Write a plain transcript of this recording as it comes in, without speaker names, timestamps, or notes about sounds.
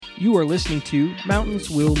You are listening to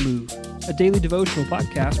Mountains Will Move, a daily devotional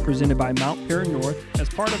podcast presented by Mount Paran North as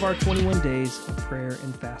part of our 21 days of prayer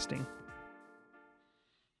and fasting.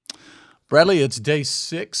 Bradley, it's day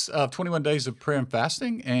 6 of 21 days of prayer and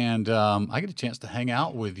fasting, and I get a chance to hang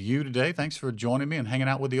out with you today. Thanks for joining me and hanging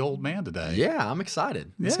out with the old man today. Yeah, I'm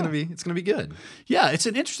excited. It's gonna be good. Yeah, it's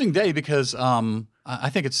an interesting day because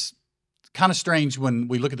I think it's kind of strange when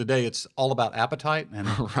we look at the day. It's all about appetite, and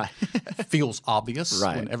Right. it feels obvious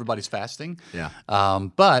Right. when everybody's fasting. Yeah.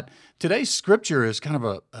 But today's scripture is kind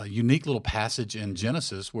of a unique little passage in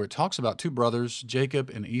Genesis where it talks about two brothers, Jacob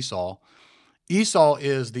and Esau. Esau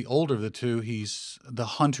is the older of the two. He's the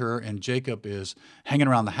hunter, and Jacob is hanging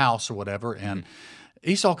around the house or whatever. And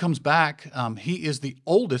Esau comes back. He is the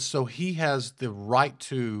oldest, so he has the right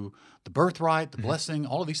to the birthright, the blessing,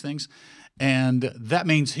 all of these things. And that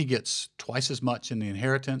means he gets twice as much in the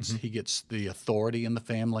inheritance. He gets the authority in the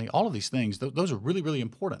family, all of these things. Those are really, really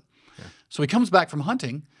important. Yeah. So he comes back from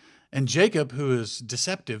hunting, and Jacob, who is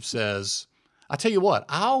deceptive, says, I tell you what,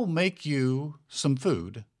 I'll make you some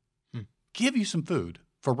food, give you some food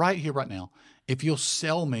for right here, right now, if you'll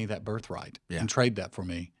sell me that birthright and trade that for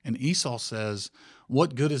me. And Esau says,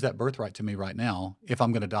 what good is that birthright to me right now if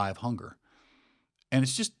I'm going to die of hunger? And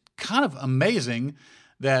it's just kind of amazing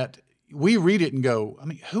that we read it and go, I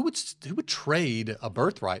mean, who would trade a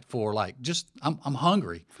birthright for I'm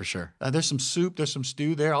hungry. For sure. There's some soup, there's some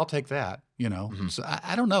stew there. I'll take that, So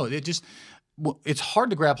I don't know. It's hard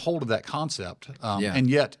to grab hold of that concept. And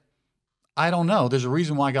yet, I don't know. There's a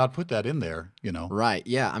reason why God put that in there, Right.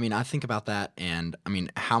 Yeah. I mean, I think about that, and I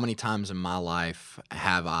mean, how many times in my life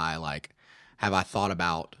have I thought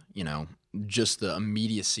about, just the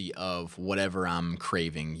immediacy of whatever I'm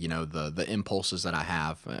craving, the impulses that I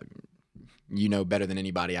have. Better than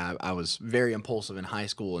anybody, I was very impulsive in high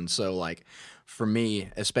school. And so, for me,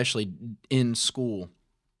 especially in school,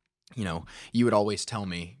 you would always tell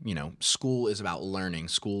me, school is about learning.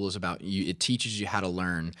 School is about you. It teaches you how to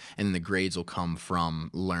learn, and then the grades will come from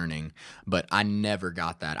learning. But I never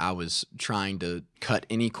got that. I was trying to cut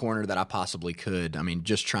any corner that I possibly could. I mean,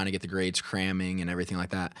 just trying to get the grades, cramming and everything like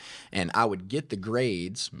that. And I would get the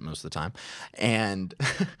grades most of the time, and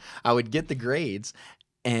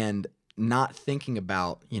and not thinking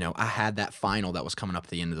about, I had that final that was coming up at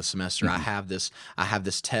the end of the semester. I have this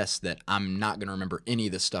test that I'm not going to remember any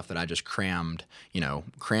of the stuff that I just crammed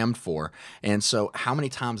for. And so how many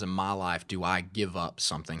times in my life do I give up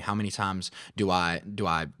something? How many times do I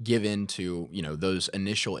give in to, those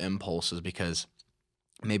initial impulses because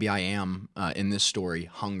maybe I am, in this story,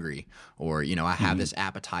 hungry, or, I have this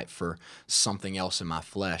appetite for something else in my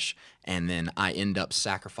flesh, and then I end up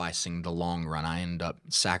sacrificing the long run. I end up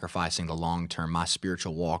sacrificing the long term, my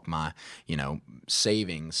spiritual walk, my,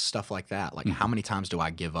 savings, stuff like that. How many times do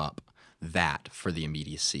I give up that for the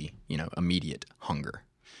immediacy, immediate hunger?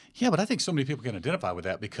 Yeah, but I think so many people can identify with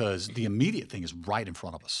that because the immediate thing is right in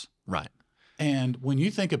front of us. Right. And when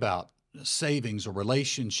you think about savings or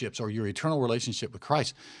relationships or your eternal relationship with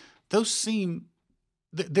Christ, those seem,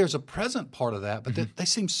 there's a present part of that, but they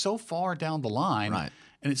seem so far down the line. Right.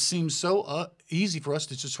 And it seems so easy for us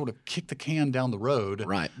to just sort of kick the can down the road.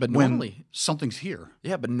 Right. But when normally something's here.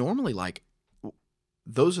 Yeah, but normally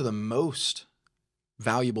those are the most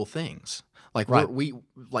valuable things. Right. we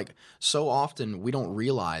so often we don't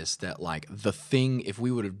realize that the thing, if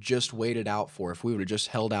we would have just waited out for, if we would have just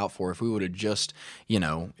held out for, if we would have just,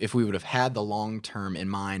 if we would have had the long term in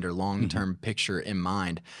mind or long term picture in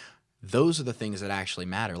mind, those are the things that actually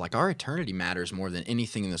matter. Our eternity matters more than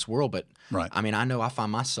anything in this world. But right. I mean, I know I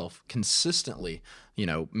find myself consistently,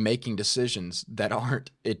 making decisions that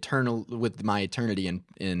aren't eternal with my eternity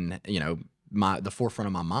in the forefront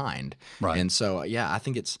of my mind. Right. And so, I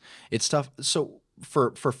think it's tough. So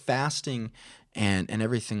for fasting and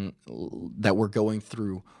everything that we're going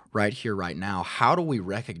through right here, right now, how do we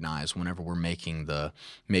recognize whenever we're making the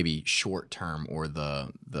maybe short term or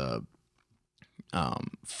the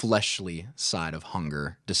fleshly side of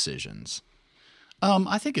hunger decisions?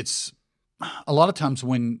 I think it's a lot of times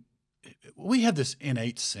when we have this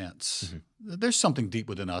innate sense. There's something deep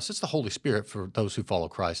within us. It's the Holy Spirit for those who follow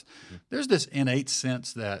Christ. There's this innate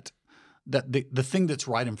sense that the thing that's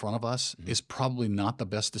right in front of us is probably not the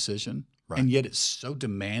best decision. Right. And yet it's so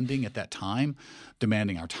demanding at that time,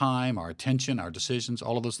 demanding our time, our attention, our decisions,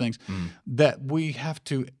 all of those things, that we have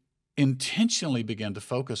to intentionally begin to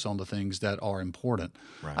focus on the things that are important.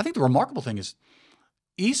 Right. I think the remarkable thing is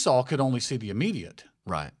Esau could only see the immediate.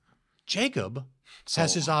 Right. Jacob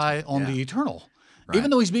has his eye on the eternal, right.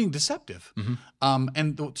 even though he's being deceptive.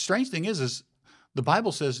 And the strange thing is the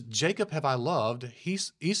Bible says, Jacob have I loved,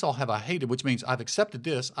 Esau have I hated, which means I've accepted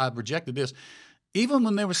this, I've rejected this. even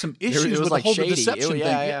when there was some issues was with like the whole shady. deception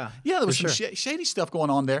Yeah, thing. yeah, there was for some shady stuff going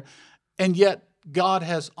on there. And yet God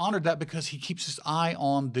has honored that because he keeps his eye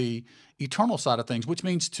on the eternal side of things, which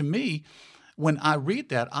means to me, when I read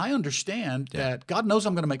that, I understand that God knows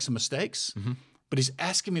I'm going to make some mistakes, but he's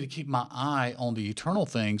asking me to keep my eye on the eternal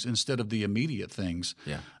things instead of the immediate things.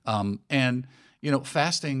 Yeah. And,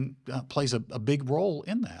 fasting plays a big role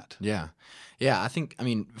in that. Yeah. Yeah, I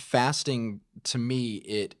mean, fasting, to me,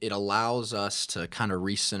 it allows us to kind of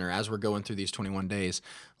recenter as we're going through these 21 days.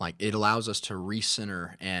 Like, it allows us to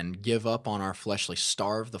recenter and give up on our fleshly,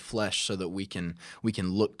 starve the flesh so that we can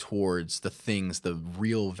look towards the things, the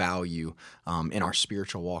real value in our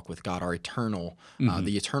spiritual walk with God, our eternal,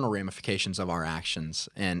 the eternal ramifications of our actions,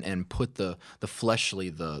 and put the fleshly,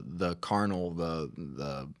 the carnal,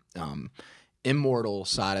 the immortal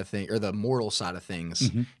side of things, or the mortal side of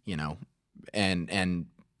things, and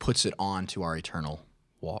puts it on to our eternal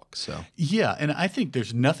walk. So yeah, and I think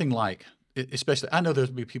there's nothing like, especially, I know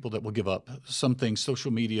there'll be people that will give up some things,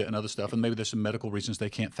 social media and other stuff, and maybe there's some medical reasons they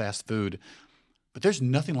can't fast food, but there's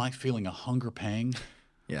nothing like feeling a hunger pang.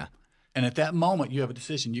 Yeah. And at that moment, you have a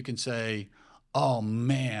decision. You can say, oh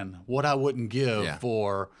man, what I wouldn't give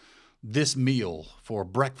for this meal, for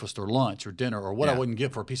breakfast or lunch or dinner, or what I wouldn't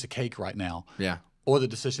give for a piece of cake right now. Yeah. Or the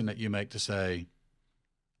decision that you make to say,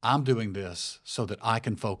 I'm doing this so that I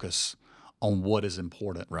can focus on what is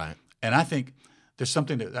important. Right. And I think there's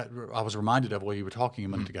something that I was reminded of while you were talking a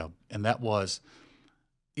minute ago, and that was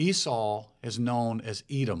Esau is known as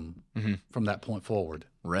Edom from that point forward.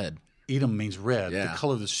 Red. Edom means red. Yeah. The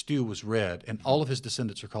color of the stew was red, and all of his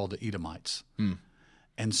descendants are called the Edomites.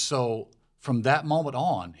 And so from that moment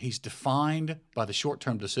on, he's defined by the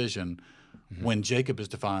short-term decision when Jacob is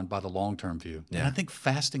defined by the long-term view. Yeah. And I think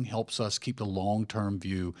fasting helps us keep the long-term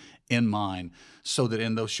view in mind so that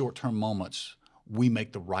in those short-term moments, we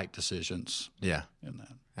make the right decisions Yeah. in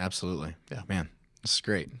that. Absolutely. Yeah. Man, this is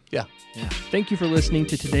great. Yeah. Yeah. Thank you for listening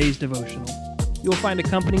to today's devotional. You'll find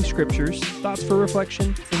accompanying scriptures, thoughts for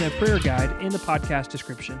reflection, and a prayer guide in the podcast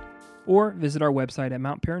description. Or visit our website at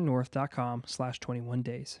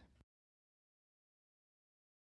mountparannorth.com/21days.